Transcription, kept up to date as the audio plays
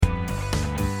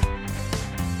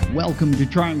Welcome to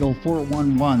Triangle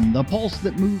 411, the pulse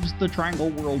that moves the Triangle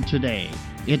world today.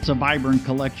 It's a vibrant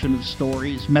collection of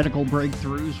stories, medical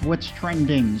breakthroughs, what's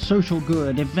trending, social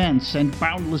good, events, and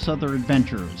boundless other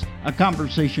adventures. A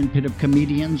conversation pit of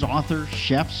comedians, authors,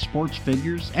 chefs, sports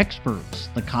figures, experts,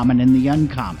 the common and the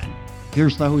uncommon.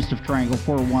 Here's the host of Triangle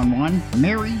 411,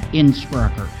 Mary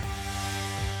Innsbrucker.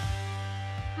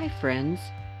 Hi, friends.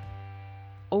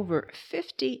 Over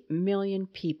 50 million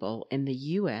people in the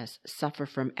U.S. suffer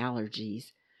from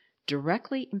allergies,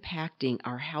 directly impacting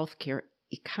our healthcare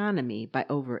economy by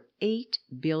over $8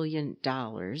 billion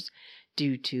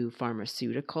due to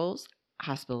pharmaceuticals,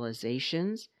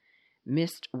 hospitalizations,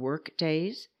 missed work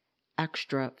days,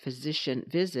 extra physician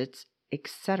visits,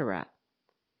 etc.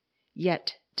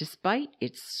 Yet, despite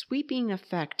its sweeping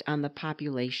effect on the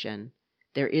population,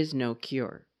 there is no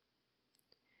cure.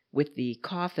 With the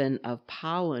coffin of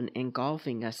pollen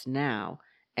engulfing us now,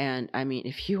 and I mean,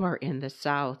 if you are in the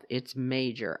South, it's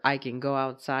major. I can go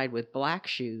outside with black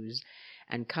shoes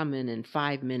and come in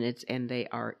 5 minutes and they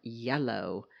are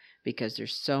yellow because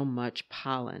there's so much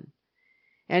pollen.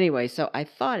 Anyway, so I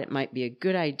thought it might be a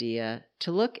good idea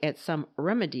to look at some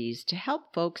remedies to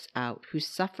help folks out who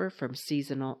suffer from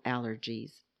seasonal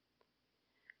allergies.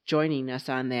 Joining us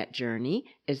on that journey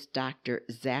is Dr.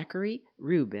 Zachary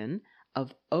Rubin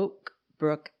of Oak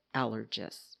Brook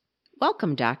Allergists.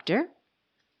 Welcome, Doctor.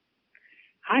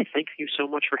 Hi, thank you so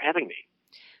much for having me.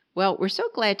 Well, we're so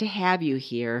glad to have you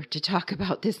here to talk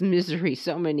about this misery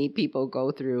so many people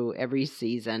go through every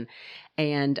season.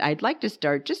 And I'd like to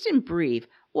start just in brief.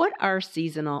 What are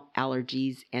seasonal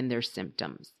allergies and their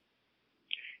symptoms?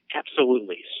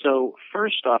 Absolutely. So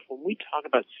first off, when we talk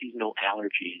about seasonal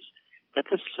allergies, that's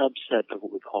a subset of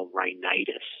what we call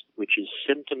rhinitis, which is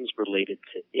symptoms related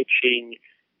to itching,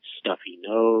 stuffy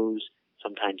nose.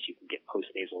 Sometimes you can get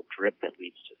postnasal drip that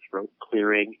leads to throat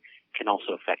clearing. It can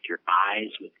also affect your eyes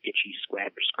with itchy,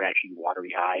 scratchy,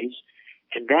 watery eyes.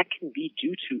 And that can be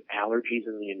due to allergies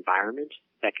in the environment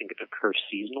that can occur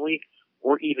seasonally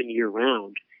or even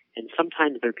year-round. And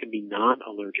sometimes there can be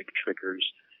non-allergic triggers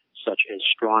such as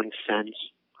strong scents,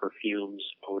 perfumes,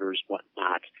 odors,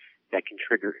 whatnot, that can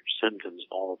trigger symptoms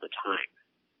all the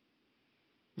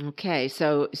time. Okay,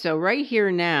 so right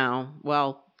here now,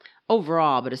 well,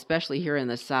 overall, but especially here in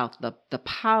the South, the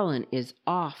pollen is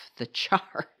off the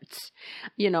charts.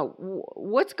 You know,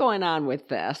 what's going on with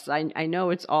this? I know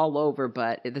it's all over,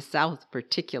 but the South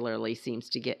particularly seems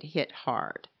to get hit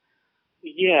hard.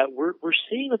 Yeah, we're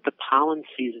seeing that the pollen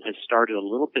season has started a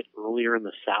little bit earlier in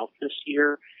the South this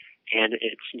year, and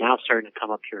it's now starting to come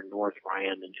up here north,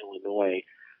 Ryan, in Illinois.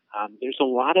 There's a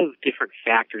lot of different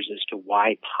factors as to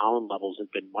why pollen levels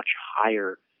have been much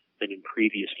higher than in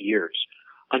previous years.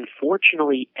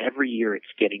 Unfortunately, every year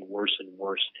it's getting worse and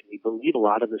worse, and we believe a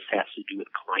lot of this has to do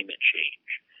with climate change.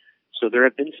 So there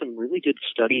have been some really good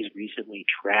studies recently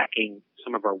tracking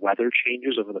some of our weather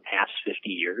changes over the past 50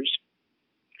 years,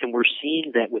 and we're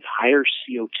seeing that with higher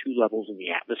CO2 levels in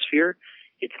the atmosphere,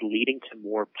 it's leading to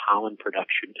more pollen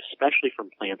production, especially from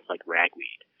plants like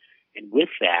ragweed. And with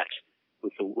that,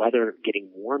 with the weather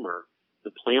getting warmer, the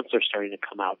plants are starting to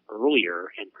come out earlier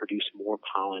and produce more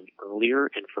pollen earlier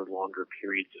and for longer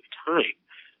periods of time.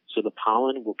 So the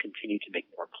pollen will continue to make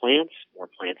more plants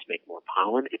make more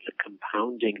pollen. It's a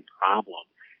compounding problem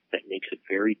that makes it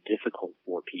very difficult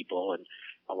for people, and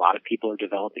a lot of people are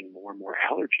developing more and more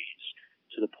allergies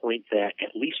to the point that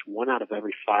at least 1 out of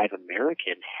every 5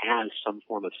 American has some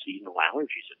form of seasonal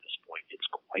allergies at this point. It's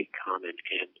quite common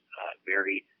and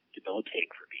very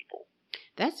debilitating for people.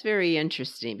 That's very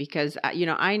interesting because,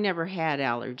 I never had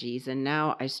allergies, and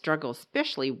now I struggle,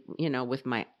 especially, with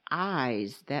my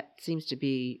eyes. That seems to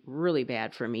be really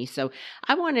bad for me. So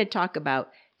I want to talk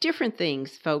about different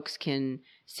things folks can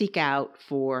seek out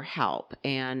for help.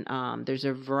 And there's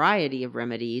a variety of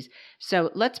remedies.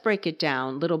 So let's break it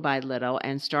down little by little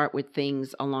and start with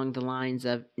things along the lines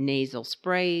of nasal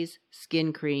sprays,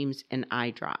 skin creams, and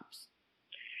eye drops.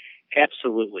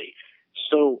 Absolutely.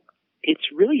 So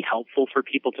it's really helpful for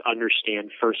people to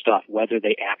understand, first off, whether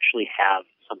they actually have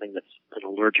something that's an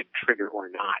allergic trigger or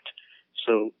not.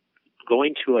 So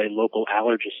going to a local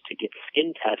allergist to get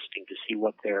skin testing to see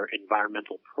what their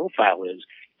environmental profile is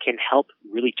can help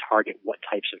really target what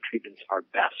types of treatments are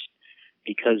best.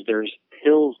 Because there's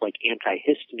pills like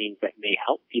antihistamines that may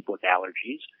help people with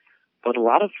allergies, but a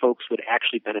lot of folks would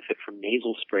actually benefit from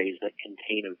nasal sprays that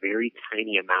contain a very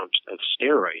tiny amount of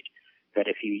steroid, that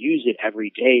if you use it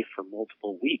every day for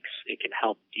multiple weeks, it can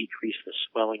help decrease the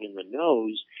swelling in the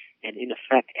nose and in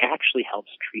effect actually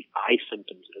helps treat eye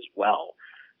symptoms as well.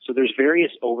 So there's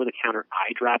various over-the-counter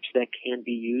eye drops that can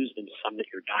be used and some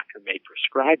that your doctor may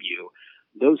prescribe you.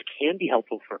 those can be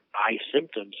helpful for eye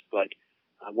symptoms, but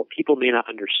what people may not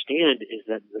understand is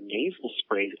that the nasal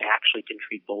sprays actually can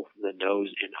treat both the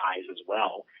nose and eyes as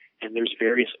well. And there's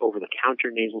various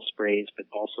over-the-counter nasal sprays, but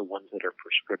also ones that are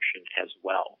prescription as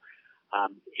well.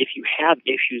 If you have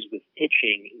issues with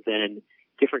itching, then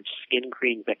different skin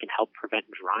creams that can help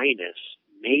prevent dryness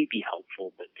may be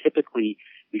helpful, but typically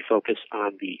we focus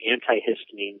on the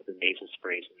antihistamines, the nasal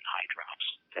sprays, and the eye drops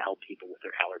to help people with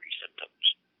their allergy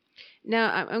symptoms. Now,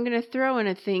 I'm going to throw in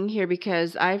a thing here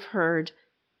because I've heard,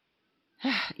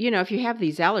 if you have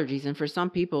these allergies, and for some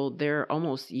people, they're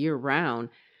almost year-round,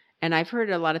 and I've heard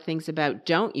a lot of things about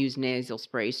don't use nasal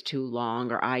sprays too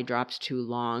long or eye drops too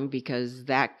long because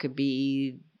that could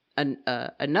be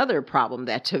another problem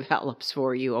that develops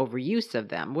for you, overuse of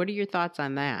them. What are your thoughts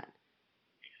on that?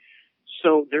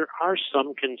 So there are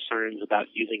some concerns about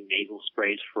using nasal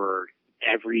sprays for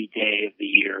every day of the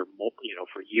year,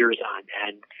 for years on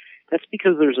end. That's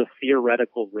because there's a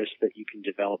theoretical risk that you can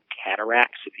develop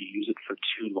cataracts if you use it for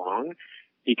too long,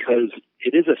 because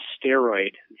it is a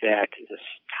steroid that is a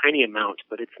tiny amount,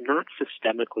 but it's not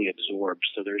systemically absorbed.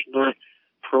 So there's not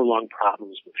prolonged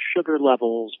problems with sugar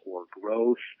levels or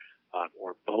growth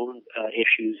or bone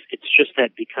issues. It's just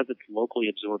that because it's locally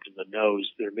absorbed in the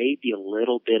nose, there may be a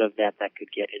little bit of that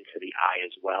could get into the eye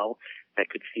as well that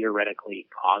could theoretically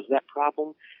cause that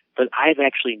problem. But I've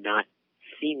actually not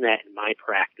seen that in my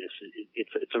practice.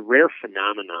 It's a rare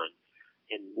phenomenon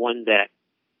and one that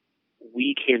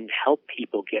we can help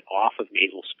people get off of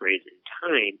nasal sprays in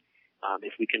time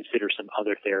if we consider some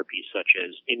other therapies such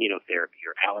as immunotherapy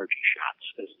or allergy shots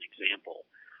as an example.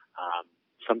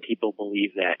 Some people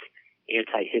believe that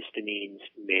antihistamines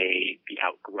may be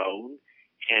outgrown,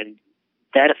 and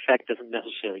that effect doesn't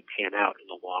necessarily pan out in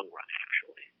the long run,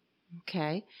 actually.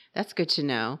 Okay, that's good to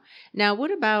know. Now,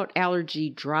 what about allergy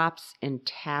drops and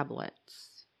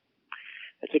tablets?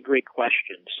 That's a great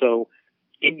question. So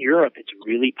in Europe, it's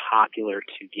really popular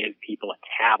to give people a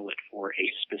tablet for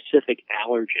a specific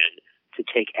allergen to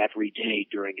take every day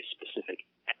during a specific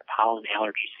pollen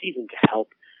allergy season to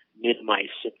help minimize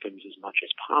symptoms as much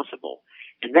as possible.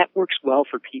 And that works well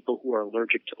for people who are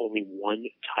allergic to only one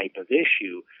type of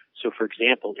issue. So, for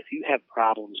example, if you have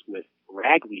problems with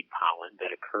ragweed pollen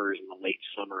that occurs in the late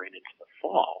summer and into the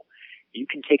fall, you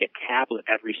can take a tablet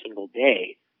every single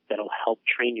day that'll help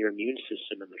train your immune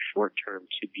system in the short term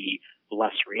to be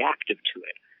less reactive to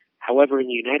it. However, in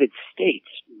the United States,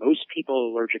 most people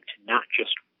are allergic to not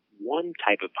just one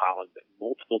type of pollen, but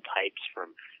multiple types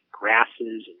from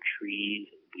grasses and trees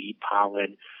and weed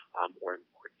pollen, or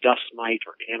dust mite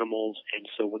or animals. And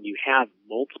so when you have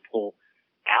multiple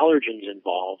allergens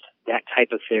involved, that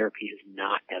type of therapy is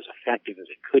not as effective as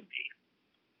it could be.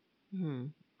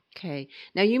 Okay.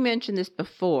 Now you mentioned this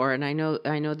before, and I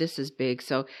know this is big.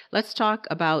 So let's talk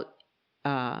about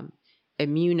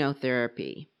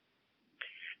immunotherapy.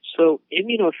 So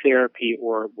immunotherapy,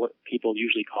 or what people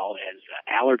usually call as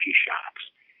allergy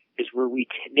shots, is where we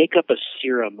make up a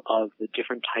serum of the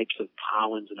different types of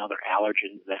pollens and other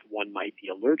allergens that one might be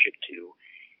allergic to.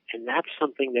 And that's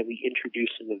something that we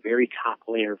introduce in the very top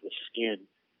layer of the skin,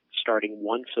 starting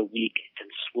once a week and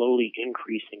slowly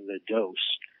increasing the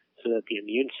dose so that the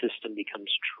immune system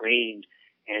becomes trained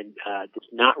and does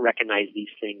not recognize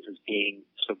these things as being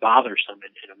so bothersome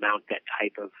and mount that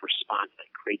type of response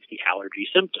that creates the allergy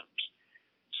symptoms.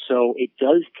 So it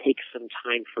does take some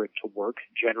time for it to work,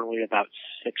 generally about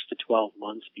 6 to 12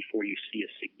 months before you see a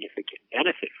significant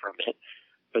benefit from it.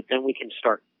 But then we can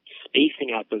start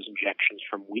spacing out those injections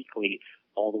from weekly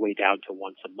all the way down to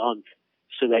once a month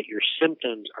so that your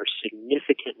symptoms are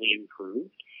significantly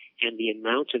improved and the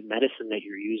amount of medicine that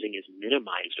you're using is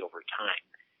minimized over time.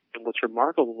 And what's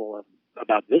remarkable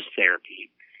about this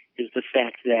therapy is the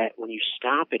fact that when you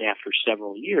stop it after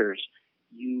several years,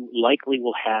 you likely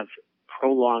will have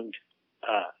prolonged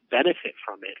benefit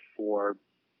from it for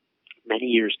many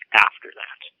years after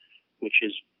that, which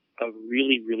is a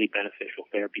really, really beneficial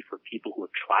therapy for people who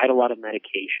have tried a lot of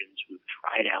medications, who have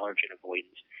tried allergen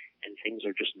avoidance, and things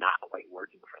are just not quite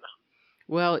working for them.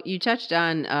 Well, you touched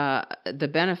on the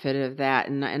benefit of that,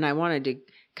 and I wanted to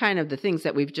kind of the things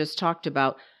that we've just talked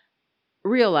about,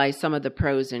 realize some of the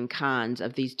pros and cons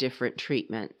of these different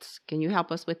treatments. Can you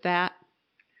help us with that?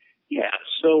 Yeah,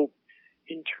 so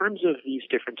in terms of these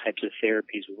different types of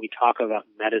therapies, when we talk about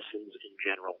medicines in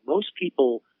general, most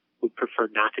people would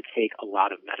prefer not to take a lot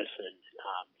of medicine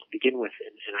to begin with,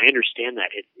 and I understand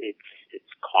that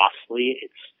it's costly,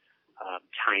 it's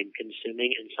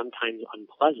time-consuming, and sometimes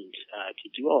unpleasant to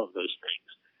do all of those things.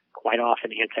 Quite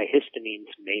often, antihistamines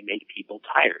may make people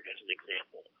tired, as an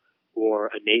example, or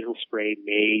a nasal spray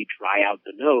may dry out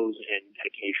the nose and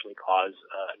occasionally cause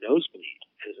a nosebleed.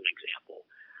 as an example.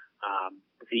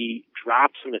 The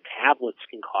drops in the tablets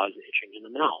can cause itching in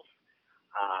the mouth.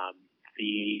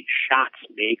 The shots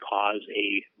may cause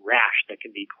a rash that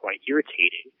can be quite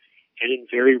irritating, and in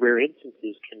very rare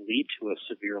instances can lead to a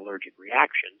severe allergic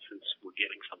reaction, since we're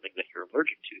giving something that you're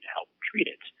allergic to help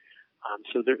treat it.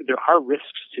 So there are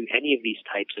risks to any of these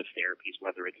types of therapies,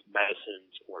 whether it's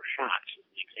medicines or shots, as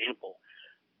an example.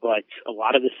 But a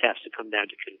lot of this has to come down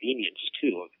to convenience,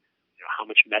 too, of how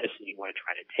much medicine you want to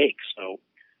try to take. So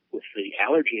with the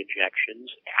allergy injections,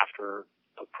 after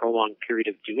a prolonged period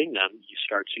of doing them, you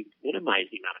start to minimize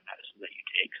the amount of medicine that you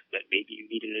take. So that maybe you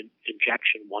need an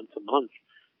injection once a month.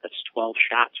 That's 12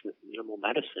 shots with minimal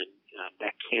medicine.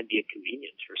 That can be a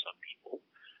convenience for some people.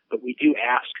 But we do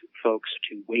ask folks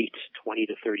to wait 20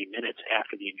 to 30 minutes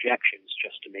after the injections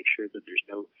just to make sure that there's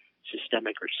no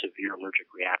systemic or severe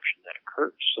allergic reaction that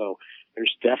occurs. So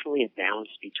there's definitely a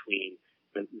balance between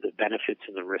the benefits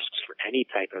and the risks for any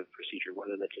type of procedure,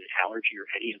 whether that's an allergy or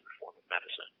any other form of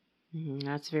medicine.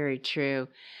 That's very true.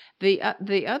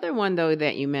 The other one, though,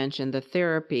 that you mentioned, the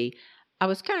therapy, I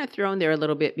was kind of thrown there a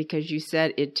little bit because you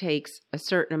said it takes a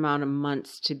certain amount of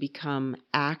months to become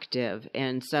active.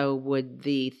 And so would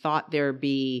the thought there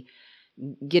be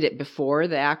get it before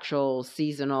the actual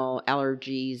seasonal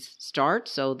allergies start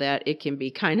so that it can be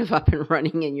kind of up and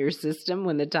running in your system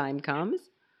when the time comes?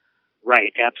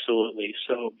 Right, absolutely.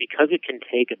 So because it can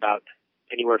take about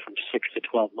anywhere from 6 to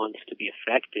 12 months to be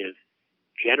effective,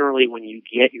 generally when you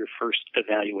get your first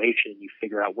evaluation, you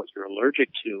figure out what you're allergic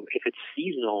to. If it's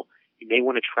seasonal, you may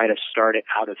want to try to start it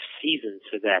out of season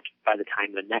so that by the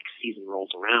time the next season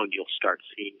rolls around, you'll start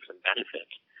seeing some benefit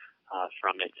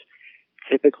from it.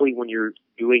 Typically, when you're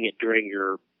doing it during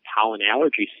your pollen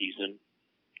allergy season,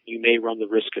 you may run the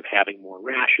risk of having more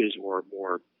rashes or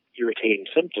more irritating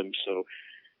symptoms. So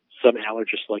some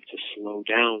allergists like to slow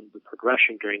down the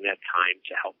progression during that time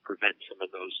to help prevent some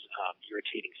of those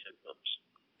irritating symptoms.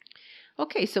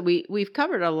 Okay, so we've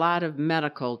covered a lot of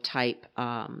medical type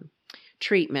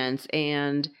treatments,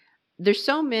 and there's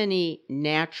so many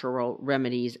natural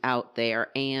remedies out there.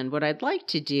 And what I'd like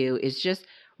to do is just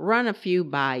run a few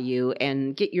by you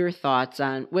and get your thoughts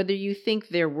on whether you think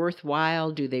they're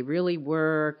worthwhile. Do they really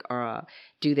work? Or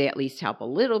do they at least help a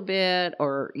little bit?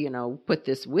 Or, put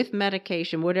this with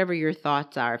medication, whatever your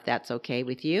thoughts are, if that's okay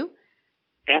with you.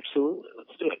 Absolutely.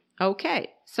 Let's do it.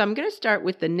 Okay. So I'm going to start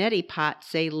with the Neti Pot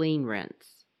saline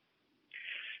rinse.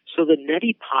 So the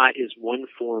Neti Pot is one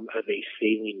form of a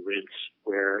saline rinse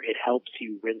where it helps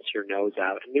you rinse your nose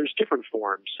out. And there's different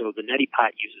forms. So the Neti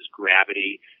Pot uses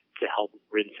gravity to help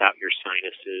rinse out your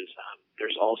sinuses.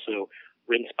 There's also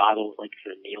rinse bottles like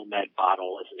the NeilMed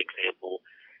bottle as an example.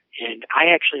 And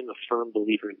I actually am a firm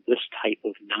believer in this type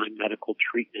of non-medical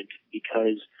treatment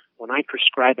because when I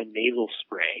prescribe a nasal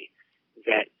spray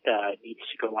that needs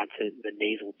to go onto the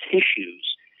nasal tissues,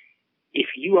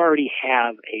 if you already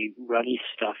have a runny,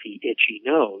 stuffy, itchy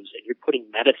nose and you're putting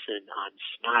medicine on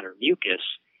snot or mucus,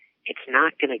 it's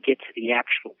not going to get to the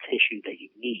actual tissue that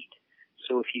you need.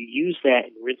 So if you use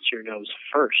that and rinse your nose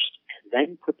first and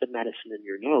then put the medicine in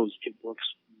your nose, it works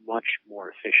much more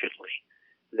efficiently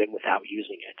than without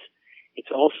using it.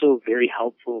 It's also very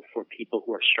helpful for people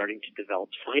who are starting to develop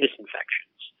sinus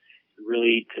infections,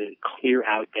 really to clear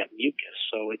out that mucus.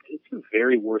 So it's a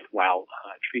very worthwhile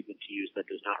treatment to use that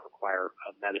does not require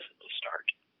medicine to start.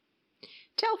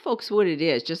 Tell folks what it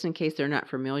is, just in case they're not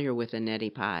familiar with a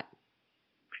Neti Pot.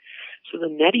 So the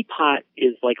Neti Pot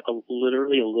is like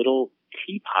literally a little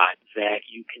teapot that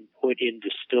you can put in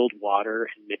distilled water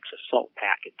and mix a salt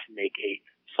packet to make a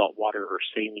saltwater or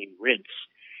saline rinse.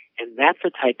 And that's a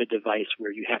type of device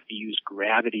where you have to use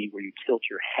gravity, where you tilt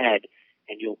your head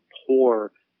and you'll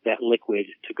pour that liquid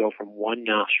to go from one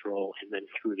nostril and then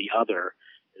through the other.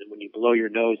 And when you blow your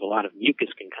nose, a lot of mucus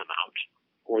can come out.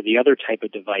 Or the other type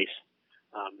of device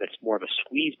that's more of a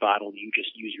squeeze bottle, you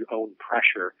just use your own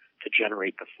pressure to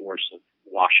generate the force of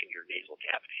washing your nasal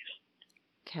cavities.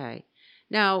 Okay.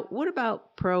 Now, what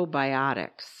about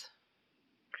probiotics?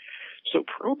 So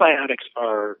probiotics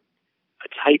are a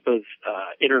type of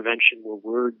intervention where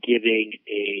we're giving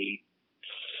a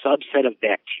subset of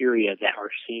bacteria that are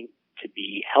seen to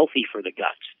be healthy for the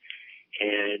gut.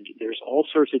 And there's all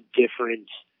sorts of different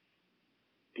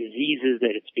diseases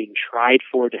that it's being tried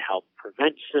for to help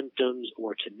prevent symptoms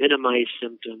or to minimize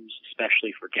symptoms,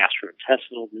 especially for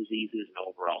gastrointestinal diseases and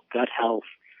overall gut health.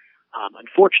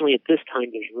 Unfortunately, at this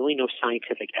time, there's really no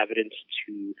scientific evidence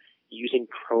to using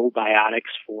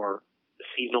probiotics for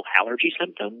seasonal allergy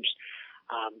symptoms.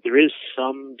 There is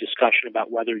some discussion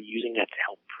about whether using that to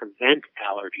help prevent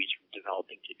allergies from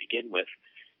developing to begin with,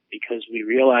 because we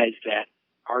realize that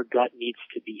our gut needs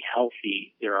to be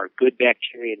healthy. There are good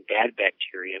bacteria and bad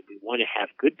bacteria. We want to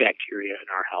have good bacteria in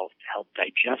our health to help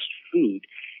digest food,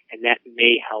 and that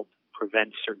may help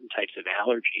prevent certain types of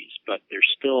allergies, but there's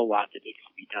still a lot that needs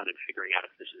to be done in figuring out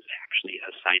if this is actually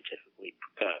a scientifically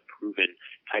proven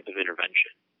type of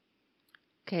intervention.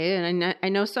 Okay, and I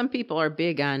know some people are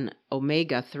big on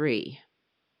omega-3.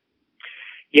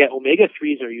 Yeah,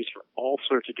 omega-3s are used for all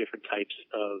sorts of different types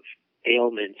of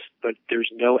ailments, but there's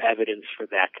no evidence for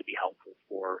that to be helpful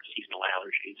for seasonal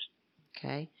allergies.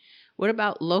 Okay. What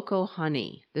about local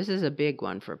honey? This is a big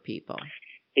one for people.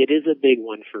 It is a big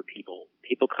one for people.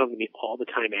 People come to me all the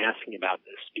time asking about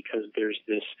this because there's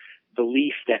this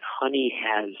belief that honey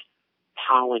has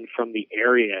pollen from the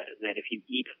area, and that if you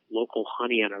eat local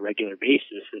honey on a regular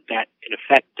basis, that in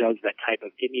effect does that type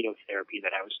of immunotherapy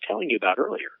that I was telling you about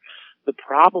earlier. The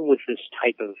problem with this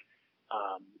type of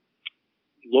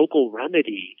local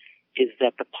remedy is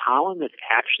that the pollen that's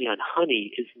actually on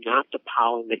honey is not the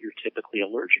pollen that you're typically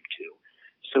allergic to.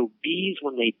 So bees,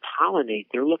 when they pollinate,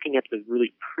 they're looking at the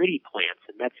really pretty plants,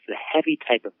 and that's the heavy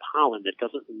type of pollen that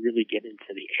doesn't really get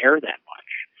into the air that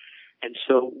much. And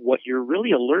so what you're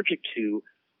really allergic to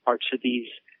are to these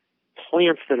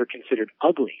plants that are considered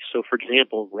ugly. So, for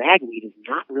example, ragweed is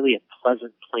not really a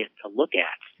pleasant plant to look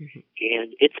at,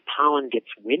 and its pollen gets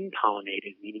wind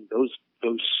pollinated, meaning those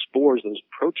spores, those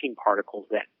protein particles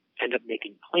that end up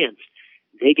making plants,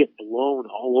 they get blown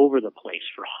all over the place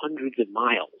for hundreds of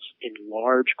miles in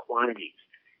large quantities.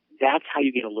 That's how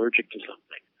you get allergic to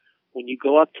something. When you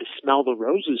go up to smell the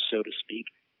roses, so to speak,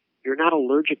 you're not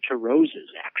allergic to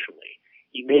roses, actually.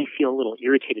 You may feel a little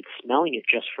irritated smelling it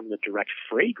just from the direct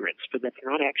fragrance, but that's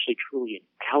not actually truly an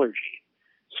allergy.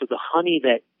 So the honey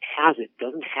that has it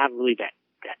doesn't have really that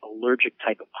allergic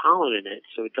type of pollen in it,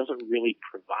 so it doesn't really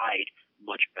provide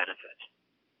much benefit.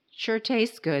 Sure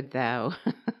tastes good, though.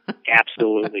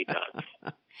 Absolutely does.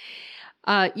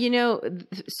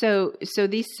 So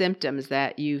these symptoms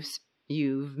that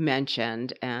you've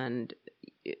mentioned, and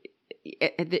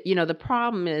the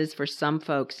problem is for some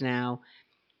folks now,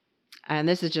 and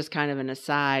this is just kind of an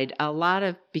aside,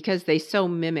 because they so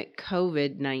mimic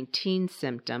COVID-19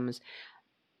 symptoms,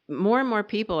 more and more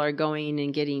people are going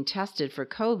and getting tested for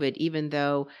COVID, even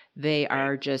though they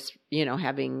are just,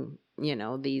 having,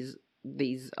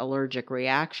 these allergic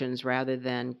reactions rather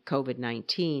than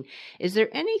COVID-19. Is there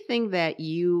anything that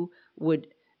you would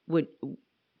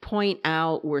point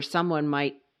out where someone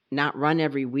might not run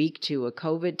every week to a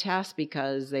COVID test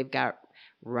because they've got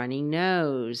runny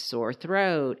nose, sore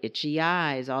throat, itchy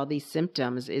eyes, all these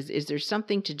symptoms? Is there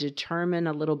something to determine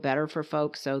a little better for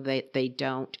folks so that they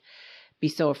don't be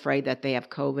so afraid that they have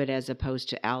COVID as opposed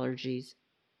to allergies?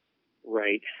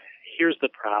 Right. Here's the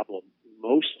problem.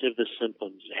 Most of the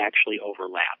symptoms actually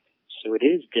overlap. So it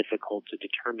is difficult to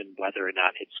determine whether or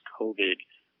not it's COVID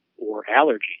or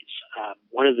allergies.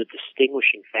 One of the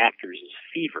distinguishing factors is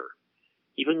fever.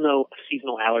 Even though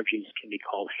seasonal allergies can be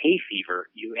called hay fever,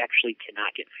 you actually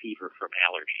cannot get fever from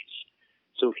allergies.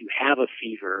 So if you have a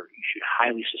fever, you should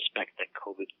highly suspect that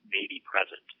COVID may be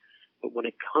present. But when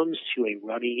it comes to a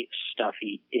runny,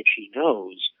 stuffy, itchy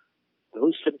nose,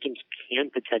 those symptoms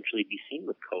can potentially be seen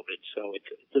with COVID. So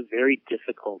it's a very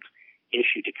difficult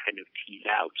issue to kind of tease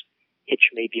out.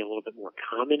 Itch may be a little bit more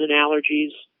common in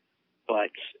allergies,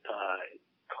 but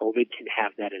COVID can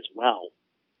have that as well,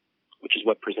 which is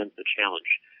what presents the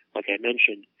challenge. Like I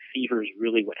mentioned, fever is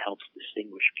really what helps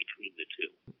distinguish between the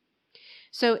two.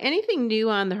 So anything new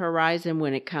on the horizon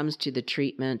when it comes to the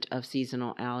treatment of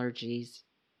seasonal allergies?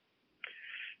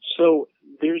 So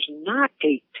there's not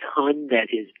a ton that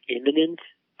is imminent.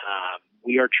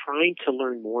 We are trying to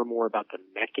learn more and more about the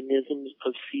mechanisms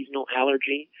of seasonal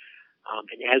allergy.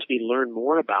 And as we learn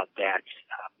more about that,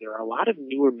 there are a lot of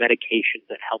newer medications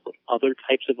that help with other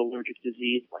types of allergic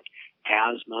disease like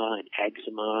asthma and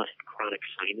eczema and chronic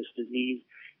sinus disease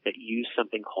that use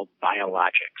something called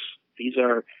biologics. These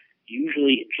are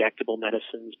usually injectable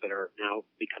medicines but are now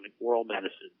becoming oral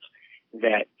medicines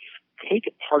that take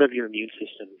a part of your immune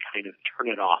system and kind of turn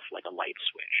it off like a light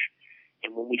switch.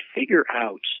 And when we figure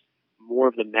out more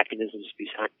of the mechanisms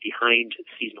behind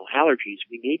seasonal allergies,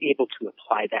 we may be able to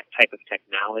apply that type of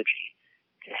technology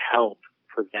to help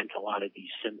prevent a lot of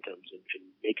these symptoms and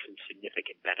make some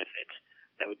significant benefits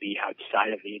that would be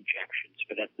outside of the injections.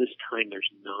 But at this time,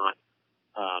 there's not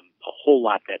a whole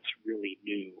lot that's really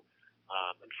new.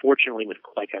 Unfortunately,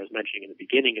 like I was mentioning in the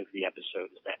beginning of the episode,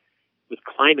 is that with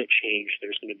climate change,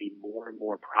 there's going to be more and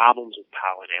more problems with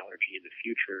pollen allergy in the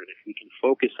future. And if we can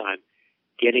focus on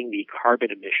getting the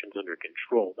carbon emissions under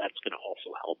control, that's going to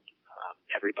also help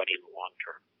everybody in the long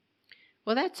term.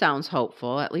 Well, that sounds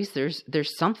hopeful. At least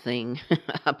there's something,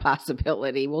 a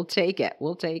possibility. We'll take it.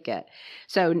 We'll take it.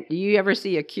 So, do you ever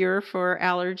see a cure for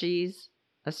allergies?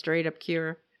 A straight up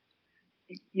cure?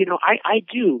 I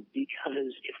do,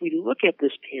 because if we look at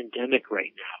this pandemic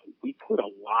right now, we put a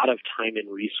lot of time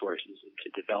and resources into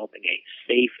developing a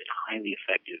safe and highly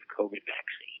effective COVID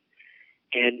vaccine.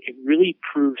 And it really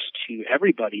proves to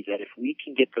everybody that if we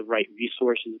can get the right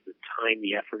resources, the time,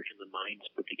 the effort, and the minds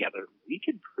put together, we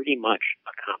can pretty much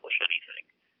accomplish anything.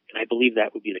 And I believe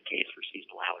that would be the case for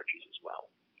seasonal allergies as well.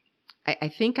 I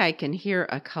think I can hear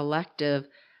a collective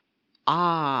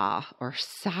or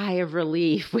sigh of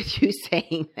relief with you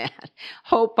saying that.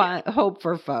 Hope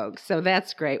for folks. So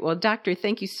that's great. Well, Doctor,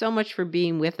 thank you so much for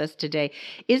being with us today.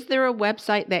 Is there a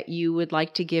website that you would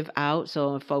like to give out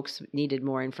so if folks needed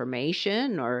more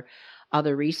information or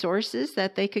other resources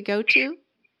that they could go to?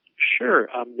 Sure.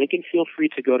 They can feel free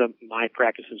to go to my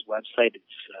practice's website. It's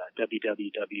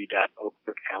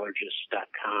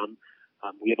www.oakbrookallergist.com.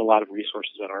 We have a lot of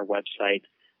resources on our website.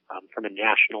 From a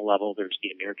national level, there's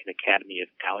the American Academy of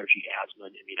Allergy,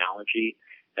 Asthma, and Immunology,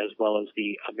 as well as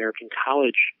the American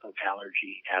College of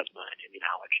Allergy, Asthma, and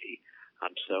Immunology.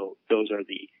 So those are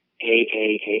the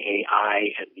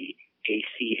AAAAI and the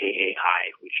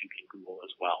ACAAI, which you can Google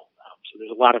as well. So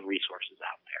there's a lot of resources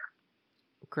out there.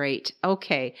 Great.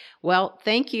 Okay. Well,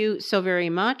 thank you so very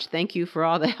much. Thank you for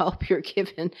all the help you're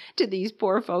giving to these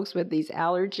poor folks with these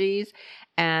allergies.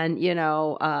 And,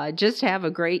 just have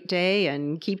a great day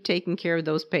and keep taking care of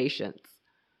those patients.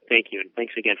 Thank you. And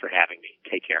thanks again for having me.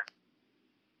 Take care.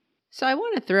 So I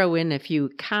want to throw in a few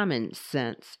common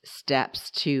sense steps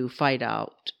to fight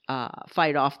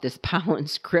off this pollen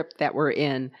script that we're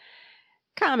in.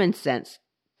 Common sense.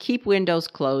 Keep windows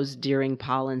closed during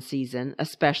pollen season,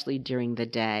 especially during the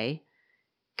day.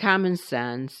 Common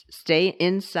sense, stay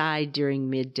inside during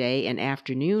midday and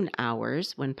afternoon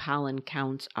hours when pollen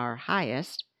counts are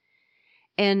highest.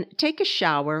 And take a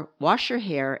shower, wash your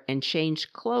hair, and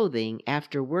change clothing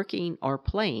after working or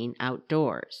playing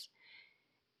outdoors.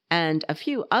 And a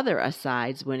few other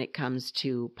asides when it comes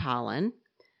to pollen.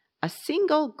 A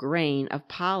single grain of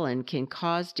pollen can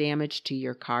cause damage to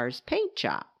your car's paint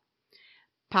job.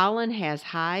 Pollen has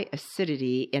high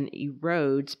acidity and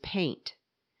erodes paint.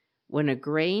 When a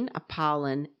grain of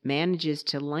pollen manages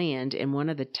to land in one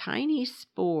of the tiny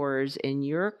spores in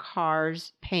your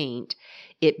car's paint,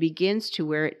 it begins to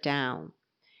wear it down.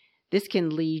 This can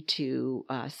lead to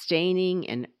staining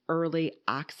and early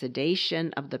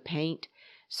oxidation of the paint.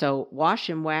 So wash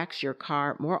and wax your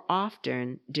car more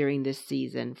often during this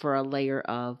season for a layer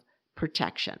of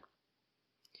protection.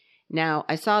 Now,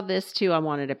 I saw this too I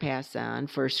wanted to pass on.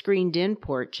 For screened-in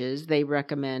porches, they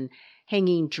recommend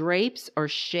hanging drapes or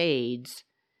shades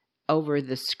over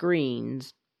the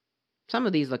screens. Some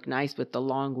of these look nice with the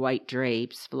long white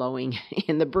drapes flowing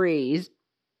in the breeze.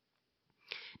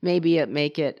 Maybe it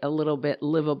make it a little bit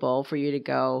livable for you to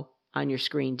go on your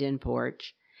screened-in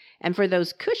porch. And for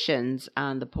those cushions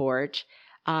on the porch,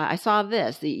 I saw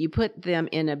this. That you put them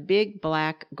in a big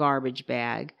black garbage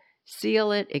bag,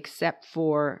 seal it except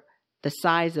for the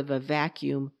size of a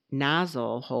vacuum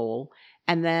nozzle hole,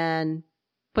 and then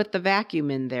put the vacuum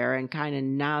in there and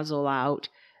kind of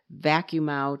vacuum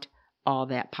out all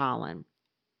that pollen.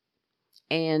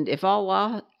 And if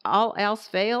all else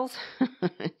fails,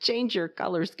 change your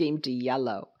color scheme to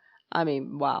yellow. I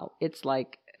mean, wow, it's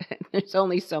like there's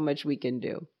only so much we can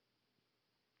do.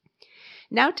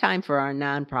 Now time for our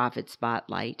nonprofit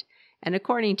spotlight. And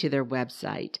according to their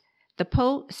website, the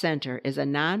Poe Center is a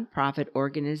nonprofit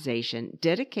organization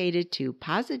dedicated to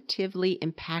positively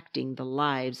impacting the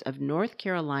lives of North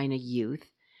Carolina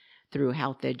youth through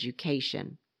health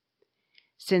education.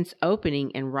 Since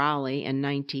opening in Raleigh in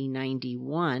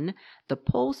 1991, the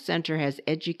Poe Center has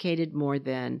educated more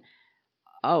than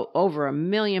over 1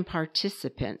 million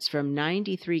participants from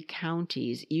 93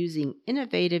 counties using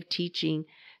innovative teaching,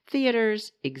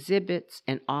 theaters, exhibits,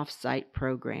 and off-site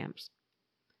programs.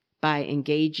 By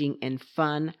engaging in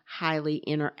fun, highly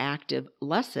interactive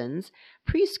lessons,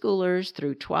 preschoolers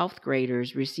through 12th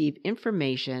graders receive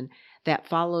information that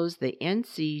follows the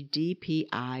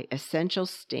NCDPI essential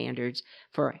standards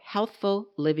for healthful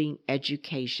living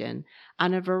education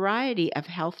on a variety of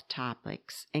health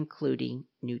topics, including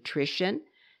nutrition,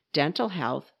 dental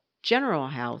health, general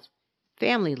health,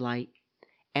 family life,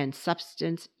 and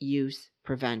substance use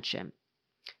prevention.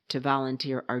 To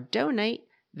volunteer or donate,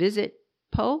 visit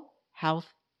poehealth.org.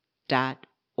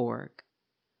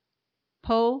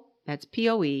 Poe, that's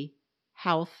P-O-E,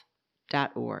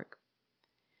 health.org.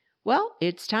 Well,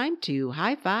 it's time to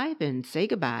high five and say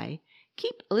goodbye.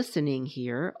 Keep listening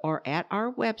here or at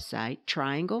our website,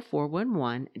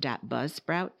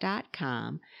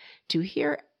 triangle411.buzzsprout.com, to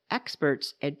hear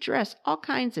experts address all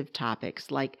kinds of topics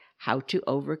like how to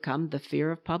overcome the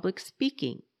fear of public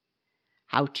speaking,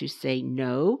 how to say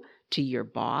no to your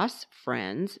boss,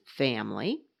 friends,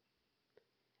 family,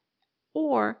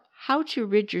 or how to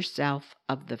rid yourself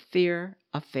of the fear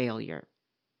of failure.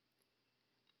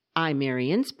 I'm Mary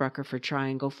Innsbrucker for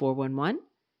Triangle 411.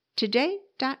 Today,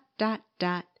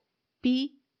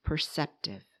 be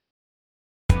perceptive.